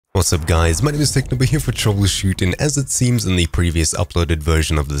What's up guys, my name is Technoba here for Troubleshoot, and as it seems in the previous uploaded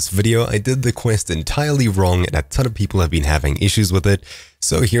version of this video, I did the quest entirely wrong and a ton of people have been having issues with it.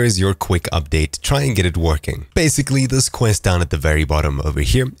 So here's your quick update to try and get it working. Basically, this quest down at the very bottom over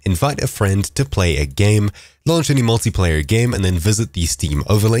here, invite a friend to play a game, launch any multiplayer game, and then visit the Steam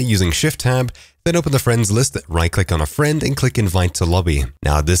overlay using Shift Tab, then open the friends list, right click on a friend and click invite to lobby.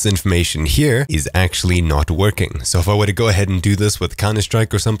 Now this information here is actually not working. So if I were to go ahead and do this with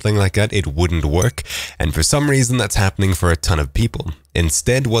Counter-Strike or something like that, it wouldn't work. And for some reason that's happening for a ton of people.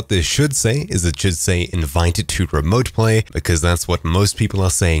 Instead, what this should say is it should say invited to remote play, because that's what most people are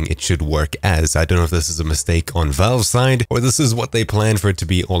saying it should work as. I don't know if this is a mistake on Valve's side or this is what they planned for it to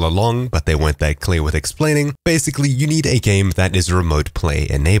be all along, but they weren't that clear with explaining. Basically, you need a game that is remote play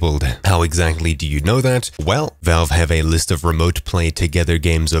enabled. How exactly do you know that? Well, Valve have a list of remote play together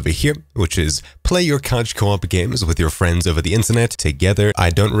games over here, which is play your couch co-op games with your friends over the internet together.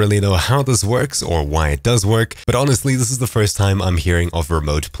 I don't really know how this works or why it does work, but honestly, this is the first time I'm hearing of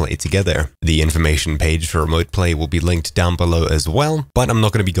remote play together. The information page for remote play will be linked down below as well, but I'm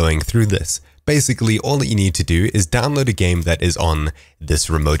not going to be going through this. Basically, all that you need to do is download a game that is on this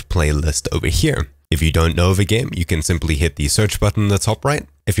remote play list over here. If you don't know of a game, you can simply hit the search button in the top right.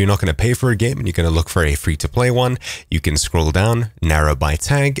 If you're not going to pay for a game and you're going to look for a free-to-play one, you can scroll down, narrow by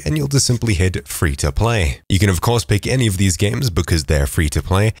tag, and you'll just simply hit free-to-play. You can of course pick any of these games because they're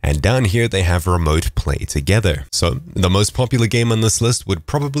free-to-play, and down here they have remote play together. So the most popular game on this list would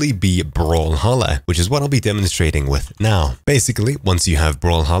probably be Brawlhalla, which is what I'll be demonstrating with now. Basically, once you have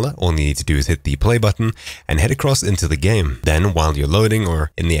Brawlhalla, all you need to do is hit the play button and head across into the game. Then while you're loading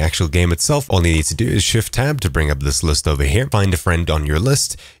or in the actual game itself, all you need to do is Shift Tab to bring up this list over here, find a friend on your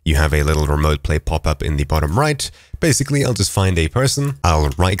list. You have a little remote play pop-up in the bottom right. Basically, I'll just find a person, I'll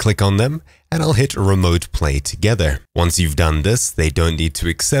right-click on them, and I'll hit remote play together. Once you've done this, they don't need to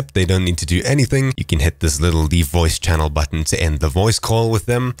accept, they don't need to do anything. You can hit this little leave voice channel button to end the voice call with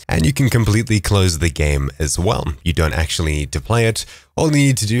them, and you can completely close the game as well. You don't actually need to play it. All you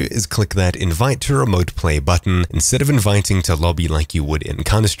need to do is click that invite to remote play button instead of inviting to lobby like you would in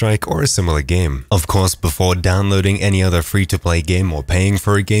Counter-Strike or a similar game. Of course, before downloading any other free-to-play game or paying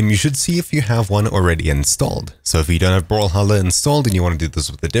for a game, you should see if you have one already installed. So if you don't have Brawlhalla installed and you want to do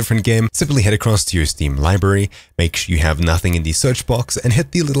this with a different game, simply head across to your Steam library, make sure you have nothing in the search box, and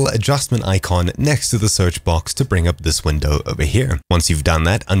hit the little adjustment icon next to the search box to bring up this window over here. Once you've done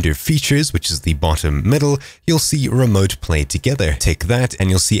that, under Features, which is the bottom middle, you'll see Remote Play Together. Tick that and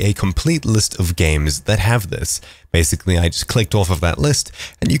you'll see a complete list of games that have this. Basically, I just clicked off of that list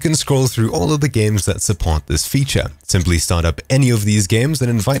and you can scroll through all of the games that support this feature. Simply start up any of these games and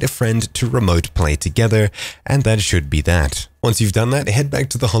invite a friend to remote play together, and that should be that. Once you've done that, head back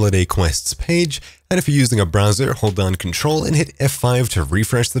to the Holiday Quests page, and if you're using a browser, hold down Control and hit F5 to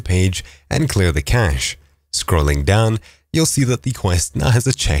refresh the page and clear the cache. Scrolling down, you'll see that the quest now has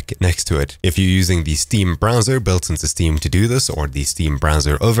a check next to it. If you're using the Steam browser built into Steam to do this, or the Steam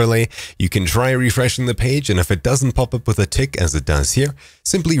browser overlay, you can try refreshing the page, and if it doesn't pop up with a tick as it does here,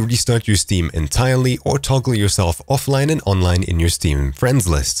 simply restart your Steam entirely or toggle yourself offline and online in your Steam friends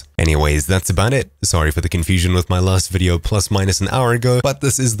list. Anyways, that's about it. Sorry for the confusion with my last video plus minus an hour ago, but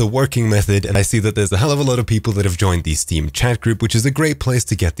this is the working method, and I see that there's a hell of a lot of people that have joined the Steam chat group, which is a great place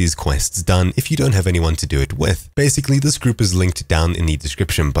to get these quests done if you don't have anyone to do it with. Basically, this group is linked down in the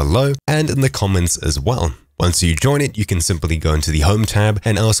description below and in the comments as well. Once you join it, you can simply go into the Home tab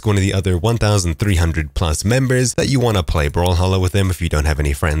and ask one of the other 1,300 plus members that you want to play Brawlhalla with them if you don't have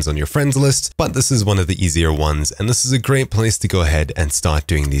any friends on your friends list, but this is one of the easier ones, and this is a great place to go ahead and start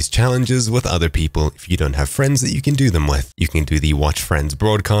doing these challenges with other people if you don't have friends that you can do them with. You can do the watch friends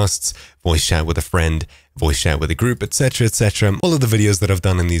broadcasts, voice chat with a friend, voice chat with a group, etc, etc. All of the videos that I've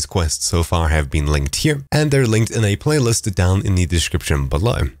done in these quests so far have been linked here, and they're linked in a playlist down in the description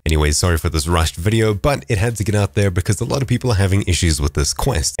below. Anyways, sorry for this rushed video, but it had to get out there because a lot of people are having issues with this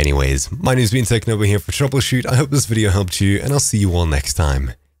quest. Anyways, my name's been Technoba here for Troubleshoot. I hope this video helped you, and I'll see you all next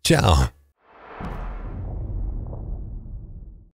time. Ciao!